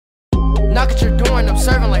Knock at your door and I'm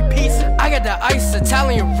serving like pizza. I got the ice,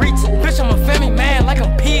 Italian Ritz. Bitch, I'm a family man like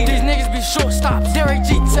I'm P. These niggas be shortstops. Derek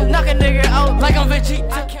Jeter. Knock a nigga out like I'm Vegeta.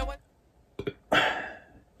 I can't wait.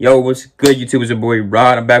 Yo, what's good, YouTube? It's your boy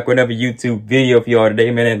Rod. I'm back with another YouTube video for y'all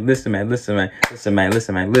today, man. And listen, man.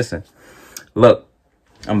 Look,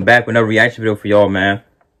 I'm back with another reaction video for y'all, man.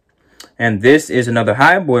 And this is another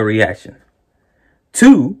High Boy reaction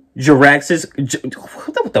to Jurassic.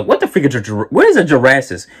 What the freak is what is a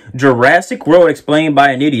Jurassic? Jurassic World explained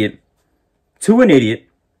by an idiot to an idiot,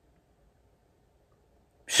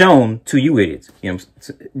 shown to you idiots. You know,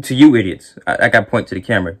 to you idiots. I got to point to the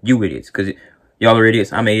camera. You idiots, because y'all are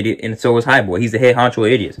idiots. I'm an idiot, and so is High Boy. He's the head honcho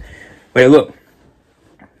of idiots. But hey, look,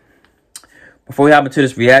 before we hop into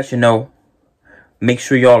this reaction, though, make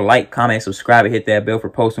sure y'all like, comment, subscribe, and hit that bell for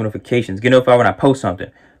post notifications. Get notified when I post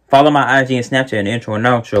something. Follow my IG and Snapchat in the intro and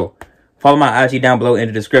outro. Follow my IG down below in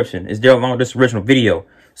the description. It's there along with this original video.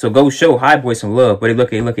 So go show High Boy some love. But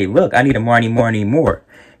look, I need more.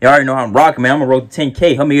 You already know how I'm rocking, man. I'm gonna roll to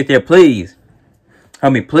 10K. Help me get there, please.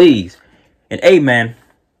 Help me, please. And hey, man,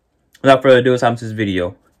 without further ado, let's hop into this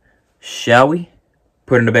video. Shall we?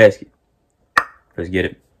 Put it in the basket. Let's get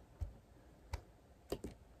it.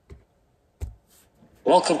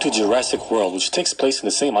 Welcome to Jurassic World, which takes place in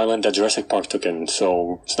the same island that Jurassic Park took in,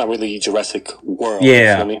 so it's not really Jurassic World. Yeah, you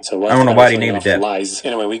know what I mean? So I don't know why they named it that. Lies.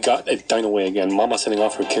 Anyway, we got a dino way again. Mama sending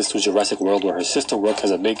off her kids to Jurassic World, where her sister works as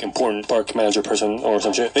a big, important park manager person or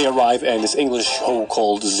some shit. They arrive, and this English hoe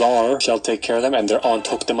called Czar shall take care of them, and their aunt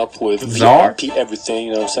hooked them up with VIP everything,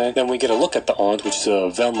 you know what I'm saying? Then we get a look at the aunt, which is a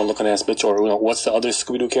Velma-looking ass bitch, or you know, what's the other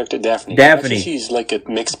Scooby-Doo character? Daphne. Actually, she's like a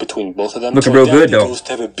mix between both of them. Looking real good, though. Goes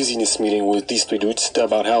to have a business meeting with these three dudes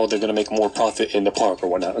about how they're gonna make more profit in the park or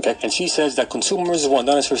whatnot, okay? And she says that consumers want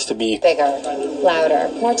dinosaurs to be bigger, louder,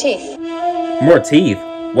 more teeth. More teeth?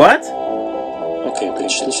 What? Okay,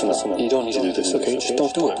 bitch, listen. You don't need to do this, okay? Just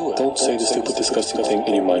don't do it. Don't say the stupid, disgusting thing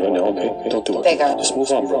in your mind right now, okay? Don't do it. Bigger. Just move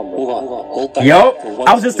on, bro. Move on. Hold back. Yo,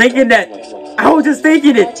 I was just thinking that. More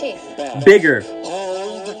teeth. Bigger.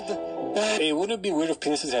 Hey, wouldn't it be weird if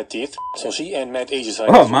penises had teeth? So she and Matt Aegis,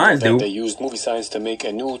 mine do. They used movie science to make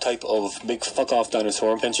a new type of big fuck-off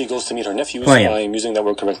dinosaur. Then she goes to meet her nephews. I'm using that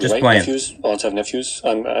word correctly, right? Nephews? Aunts have nephews?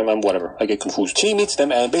 I'm whatever. I get confused. She meets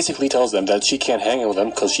them and basically tells them that she can't hang out with them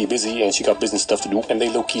because she's busy and she got business stuff to do. And they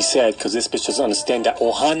low-key sad because this bitch doesn't understand that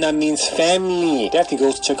Ohana means family. Daphne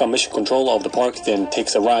goes to check on mission control of the park, then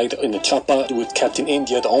takes a ride in the chopper with Captain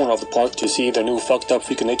India, the owner of the park, to see their new fucked-up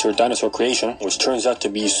freaking nature dinosaur creation, which turns out to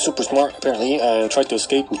be super smart, apparently, and tried to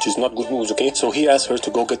escape, which is not good news, okay? So he asks her to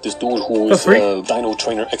go get this dude who is a dino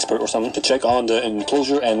trainer expert or something to check on the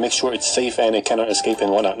enclosure and make sure it's safe and it cannot escape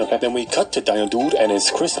and whatnot, okay? Then we cut to Dino Dude and it's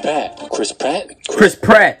Chris Pratt. Chris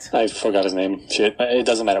Pratt? I forgot his name. Shit. It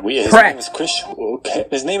doesn't matter. His name is Chris. Okay.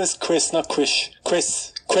 His name is Chris, not Chris.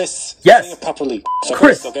 Chris. Yes. Saying it properly. So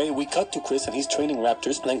Chris. Okay, we cut to Chris and he's training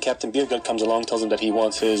raptors. And then Captain Beergut comes along, tells him that he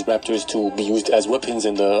wants his raptors to be used as weapons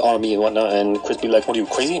in the army and whatnot. And Chris be like, what are you,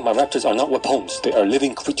 crazy? My raptors are not weapons. They are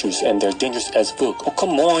living creatures and they're dangerous as fuck. Oh,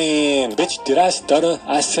 come on. Bitch, did I stutter?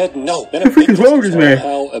 I said no. Then what the freak is wrong with this man?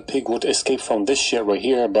 How a pig would escape from this shit right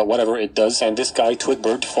here, but whatever, it does. And this guy,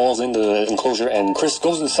 Twitbird, falls in the enclosure and Chris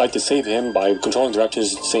goes inside to save him by controlling the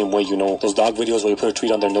raptors the same way, you know, those dog videos where you put a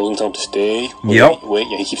treat on their nose and tell them to stay. Wait,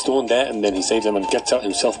 yeah, he keeps doing that and then he saves them and gets out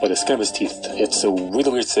himself by the skin of his teeth. It's a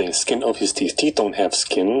really weird saying, skin of his teeth. Teeth don't have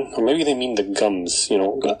skin, or maybe they mean the gums, you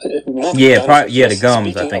know. The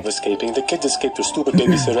gums, I think. Of escaping. The kids escape their stupid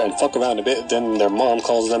babysitter and fuck around a bit, then their mom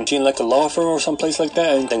calls them in like a law firm or someplace like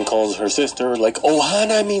that, and then calls her sister like,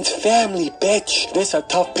 Ohana means family, bitch. This a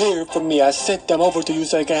tough period for me. I sent them over to you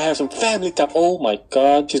so I can have some family time. Oh my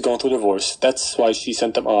god, she's going through divorce. That's why she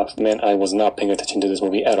sent them off. Man, I was not paying attention to this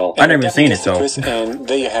movie at all. I never seen it, so. Chris and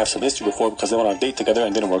they have some history before because they went on a date together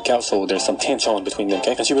and didn't work out, so there's some tension between them,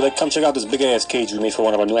 okay? And she'd be like, come check out this big ass cage we made for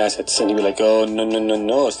one of our new assets. And he'd be like, oh,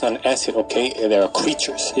 no, it's not an asset, okay? They're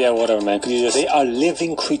creatures. Yeah, whatever, man. They are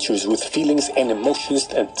living creatures with feelings and emotions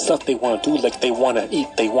and stuff they want to do, like they want to eat,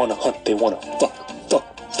 they want to hunt, they want to fuck.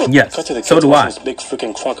 Yes, so do I. This big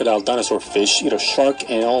freaking crocodile dinosaur fish eat a shark,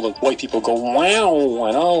 and all the white people go wow,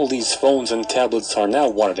 and all these phones and tablets are now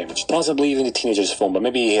water damaged. Possibly even the teenager's phone, but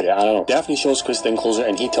maybe he hit it. I don't know. Daphne shows Chris the enclosure,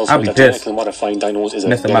 and he tells her that genetically modifying dinos is a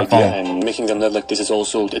bad idea, and making them live like this is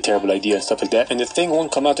also a terrible idea and stuff like that. And the thing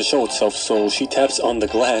won't come out to show itself, so she taps on the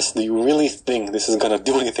glass. Do you really think this is gonna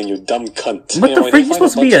do anything, you dumb cunt? What the freak? You're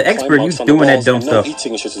supposed to be an expert. You doing that dumb stuff. Heat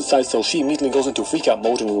signatures inside, so she immediately goes into freak out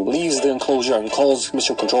mode and leaves the enclosure and calls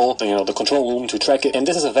Mission control room to track it, and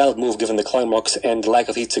this is a valid move given the climb marks and the lack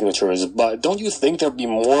of heat signatures. But don't you think there'd be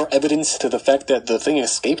more evidence to the fact that the thing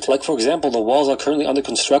escaped? Like, for example, the walls are currently under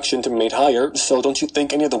construction to be made higher, so don't you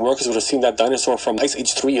think any of the workers would have seen that dinosaur from Ice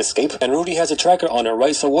Age 3 escape? And Rudy has a tracker on it,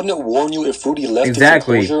 right? So wouldn't it warn you if Rudy left its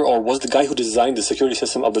enclosure, or was the guy who designed the security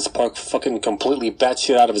system of this park fucking completely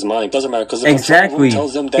batshit out of his mind? Doesn't matter, because exactly,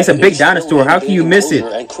 tells them that it's a big dinosaur. How can you miss it?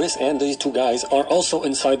 And Chris and these two guys are also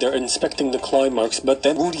inside there inspecting the climb marks, but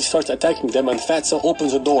then Rudy starts attacking them, and Fatso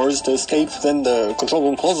opens the doors to escape. Then the control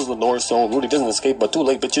room closes the doors, so Rudy doesn't escape, but too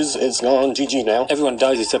late, bitches. It's gone. GG now. Everyone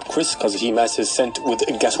dies except Chris, because he masks his scent with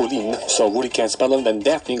gasoline, so Rudy can't smell him. Then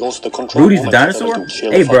Daphne goes to the control room. Rudy's the dinosaur?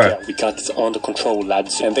 Hey, bro. Yeah, we got this on the control,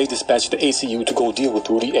 lads. And they dispatch the ACU to go deal with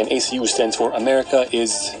Rudy, and ACU stands for America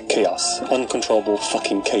is Chaos. Uncontrollable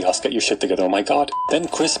fucking chaos. Get your shit together, oh my god. Then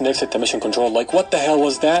Chris makes it to mission control, like, what the hell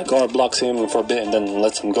was that? Guard blocks him for a bit and then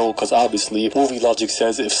lets him go, because obviously movie logic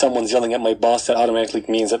says if someone's yelling at my boss, that automatically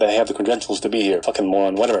means that they have the credentials to be here. Fucking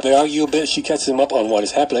moron, whatever. They argue a bit, she catches him up on what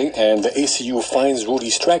is happening, and the ACU finds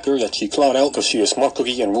Rudy's tracker that she clawed out because she is smart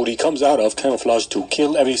cookie, and Rudy comes out of camouflage to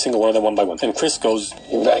kill every single one of them one by one. And Chris goes,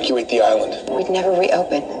 evacuate the island. We'd never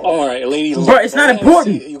reopen. Alright, lady. But it's not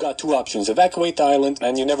important. You got two options. Evacuate the island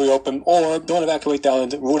and you never reopen, or don't evacuate the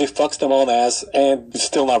island, Rudy fucks them all in the ass, and it's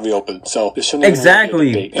still not reopened. So, this shouldn't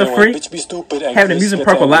exactly. For free. Bitch be stupid, and having an amusement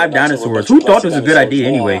park with live dinosaurs. Who thought this was a good idea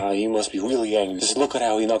anyway? He must be really angry. Just look at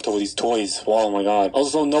how he knocked over these toys. Oh my god.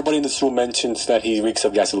 Also, nobody in this room mentions that he reeks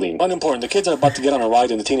of gasoline. Unimportant. The kids are about to get on a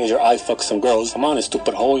ride, and the teenager I fuck some girls. Come on, you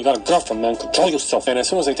stupid hole. You got a girlfriend, man. Control yourself. And as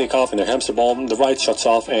soon as they take off in their hamster ball, the ride shuts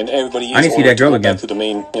off, and everybody is see that girl again. Back to the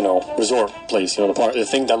main, resort place. The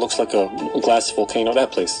thing that looks like a glass volcano.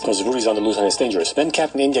 That place, because Rudy's on the loose and it's dangerous. Then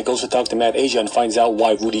Captain India goes to talk to Mad Asia and finds out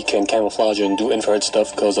why Rudy can camouflage and do infrared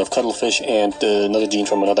stuff because of cuttlefish and another gene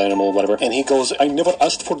from another animal, whatever. And he goes, I never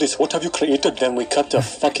asked for this. What have you created? Then we cut to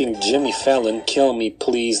fucking Jimmy Fallon. Kill me,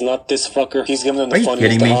 please. Not this fucker. He's giving them the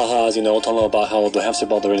funniest ha-has, telling them about how the hamster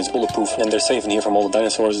ball they're in is bulletproof and they're safe in here from all the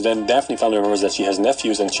dinosaurs. Then Daphne finally remembers that she has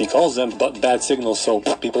nephews and she calls them, but bad signals, so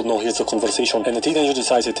people know here's a conversation. And the teenager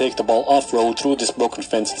decides to take the ball off-road through this broken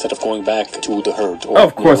fence instead of going back to the herd. Or,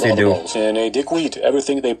 of course they do. And a dickweed.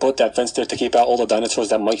 Everything they put that fence there to keep out all the dinosaurs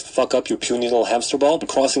that might fuck up your puny little hamster ball.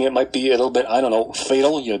 Crossing it might be a little bit, I don't know,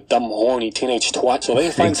 fatal, you dumb, horny teenage twat. So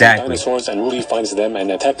they find some dinosaurs, and Rudy finds them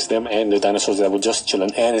and attacks them and the dinosaurs that were just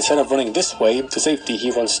chilling. And instead of running this way to safety,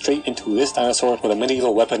 he runs straight into this dinosaur with a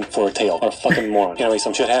medieval weapon for a tail. What a fucking moron. Anyway,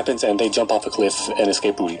 some shit happens and they jump off a cliff and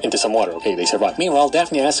escape Rudy into some water. Okay, they survive. Meanwhile,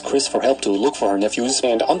 Daphne asks Chris for help to look for her nephews,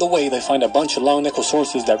 and on the way they find a bunch of long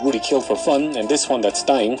necrosaurus that Rudy killed for fun, and this one that's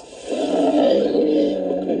dying.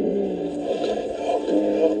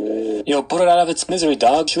 Put it out of its misery,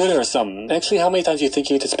 dog. Shoot it or something. Actually, how many times do you think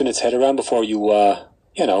you need to spin its head around before you,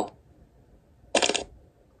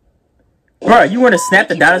 Bro, you want to snap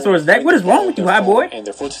the dinosaur's neck? What is wrong with you, high boy? And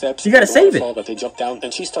their footsteps. You gotta save it. That they jump down,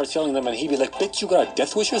 and she starts yelling them, and he be like, "Bitch, you got a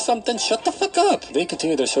death wish or something? Shut the fuck up!" They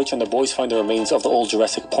continue their search, and the boys find the remains of the old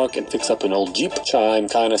Jurassic Park and fix up an old Jeep, which I'm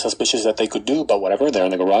kind of suspicious that they could do, but whatever. They're in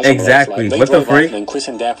the garage. Exactly. What the freak? And Chris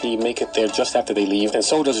and Daphne make it there just after they leave, and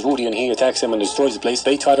so does Rudy, and he attacks him and destroys the place.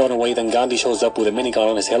 They try to run away, then Gandhi shows up with a minigun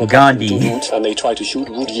on his helicopter. And they try to shoot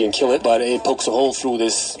Rudy and kill it, but it pokes a hole through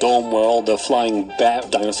this dome where all the flying bat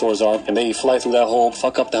dinosaurs are, and they fly through that hole,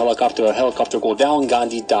 fuck up the helicopter, a helicopter go down,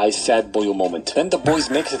 Gandhi dies, sad boyo moment. Then the boys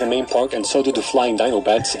make it to the main park, and so do the flying dino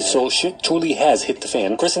bats, so shit truly has hit the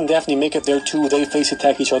fan. Chris and Daphne make it there too, they face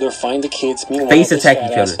attack each other, find the kids, meanwhile face attack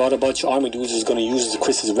each other. Thought a bunch of army dudes is gonna use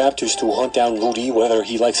Chris's raptors to hunt down Rudy, whether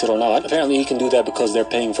he likes it or not. Apparently he can do that because they're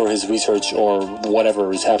paying for his research or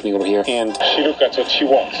whatever is happening over here, and she look at what she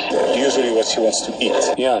wants, usually what she wants to eat.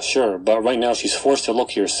 Yeah, sure, but right now she's forced to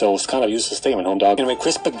look here, so it's kind of useless statement, home dog. Anyway,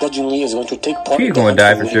 Chris begrudgingly is going to take part in going to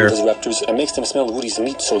die for sure. His raptors and makes them smell Rudy's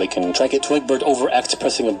meat so they can track it. Twigbird overacts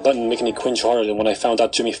pressing a button, making me cringe harder than when I found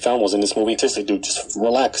out Jimmy Fallon was in this movie. Seriously, dude, just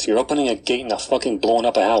relax. You're opening a gate and not fucking blowing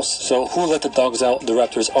up a house. So who let the dogs out? The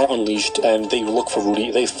raptors are unleashed and they look for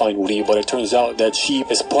Rudy. They find Rudy, but it turns out that she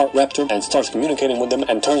is part raptor and starts communicating with them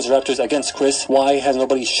and turns the raptors against Chris. Why has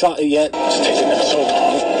nobody shot it yet? It's taking them so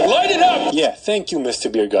long. Light it up! Yeah, thank you,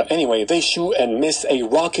 Mr. Beergut. Anyway, they shoot and miss a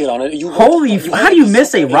rocket on it. How do you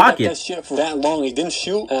miss a rocket? That shit for that long, he didn't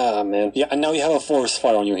shoot? Ah, man. Yeah, and now you have a forest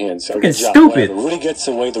fire on your hands. Freaking stupid. Rudy gets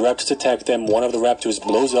away, the raptors attack them, one of the raptors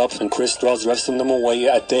blows up, and Chris draws the rest of them away.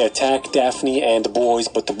 They attack Daphne and the boys,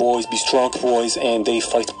 but the boys be strong boys, and they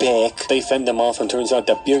fight back. They fend them off, and turns out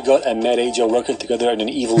that Beergut and Mad Asia are working together in an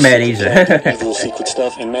evil secret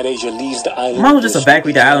stuff, and Mad Asia leaves the island. Might as well just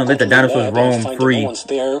evacuate the island and let the dinosaurs roam free on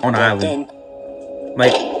the island.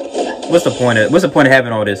 Like, What's the point of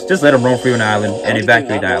having all this? Just let them roam free on the island and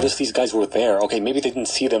evacuate the island. Notice these guys were there. Okay, maybe they didn't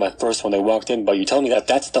see them at first when they walked in, but you tell me that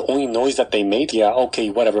that's the only noise that they made? Yeah, okay,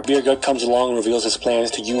 whatever. Beergut comes along and reveals his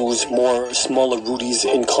plans to use more smaller Rudies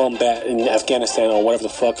in combat in Afghanistan or whatever the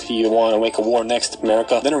fuck you want to make a war next,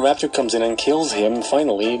 America. Then a raptor comes in and kills him,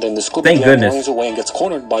 finally. Then the Scorpion runs away and gets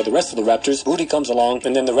cornered by the rest of the raptors. Rudy comes along,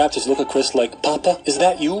 and then the raptors look at Chris like, Papa, is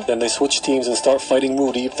that you? Then they switch teams and start fighting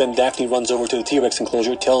Rudy. Then Daphne runs over to the T-Rex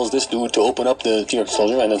enclosure, tells this dude to open up the T-Rex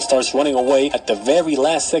enclosure, and then starts running away at the very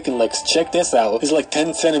last second. Like, check this out. It's like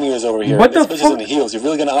 10 centimeters over here. What the fuck? This bitch is in the heels. You're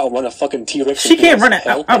really gonna outrun a fucking T-Rex? She can't run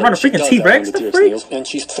outrun a freaking T-Rex. And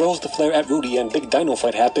she throws the flare at Rudy, and big dino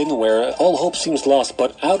fight happen where all hope seems lost.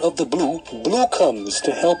 But out of the blue, Blue comes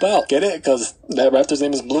to help out. Get it? Because that raptor's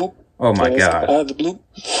name is Blue. Oh my god. Out of the blue.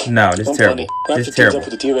 No, this is terrible. Raptor teams up with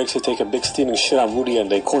the T-Rex to take a big steaming shit on Rudy,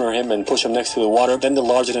 and they corner him and push him next to the water. Then the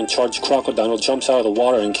larger-than-charged crocodile jumps out of the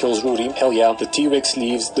water and kills Rudy. Hell yeah. The T-Rex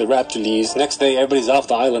leaves, the Raptor leaves. Next day, everybody's off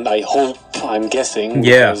the island, I hope, I'm guessing.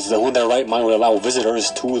 Yeah. Because who in their right mind would allow visitors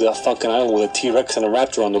to the fucking island with a T-Rex and a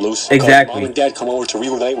Raptor on the loose? Exactly. Mom and Dad come over to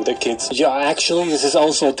reunite with their kids. Yeah, actually, this is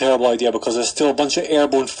also a terrible idea because there's still a bunch of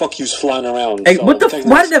airborne fuck yous flying around. Hey, so what the?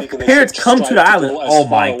 Why did the parents come to the island? Oh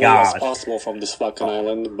my god. As possible from this fucking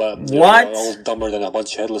island, but what? They're all dumber than a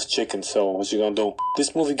bunch of headless chickens, so what you gonna do?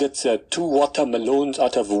 This movie gets 2 watermelons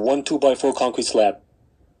out of 1 2x4 concrete slab.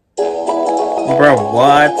 Bro,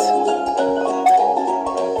 what?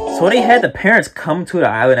 So they had the parents come to the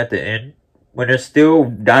island at the end when there's still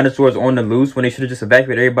dinosaurs on the loose, when they should have just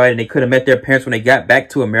evacuated everybody and they could have met their parents when they got back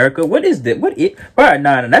to America? What is this? What is... Bro,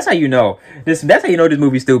 nah, that's how you know. That's how you know this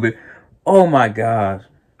movie's stupid. Oh my god.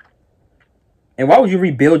 And why would you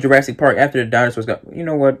rebuild Jurassic Park after the dinosaurs got... You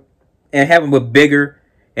know what? And have them with bigger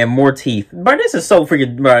and more teeth. Bro, this is so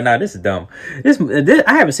freaking... Bro, nah, this is dumb. This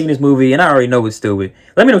I haven't seen this movie, and I already know it's stupid.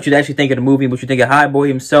 Let me know what you actually think of the movie, what you think of High Boy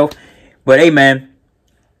himself. But, hey, man.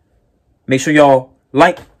 Make sure y'all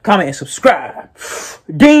like, comment, and subscribe.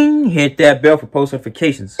 Ding! Hit that bell for post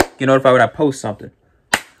notifications. Get notified when I post something.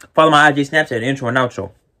 Follow my IG, Snapchat, intro and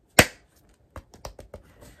outro.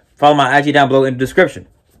 Follow my IG down below in the description.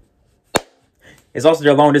 It's also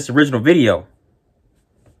there along with this original video.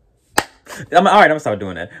 Alright, I'm gonna stop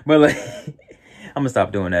doing that. But like, I'm gonna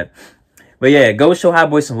stop doing that. But yeah, go show High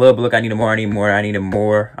Boy some love. But look, I need more.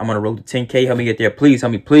 I'm on the road to 10K. Help me get there. Please,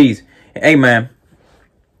 help me, please. Hey, man.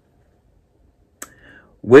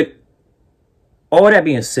 With all that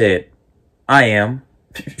being said, I am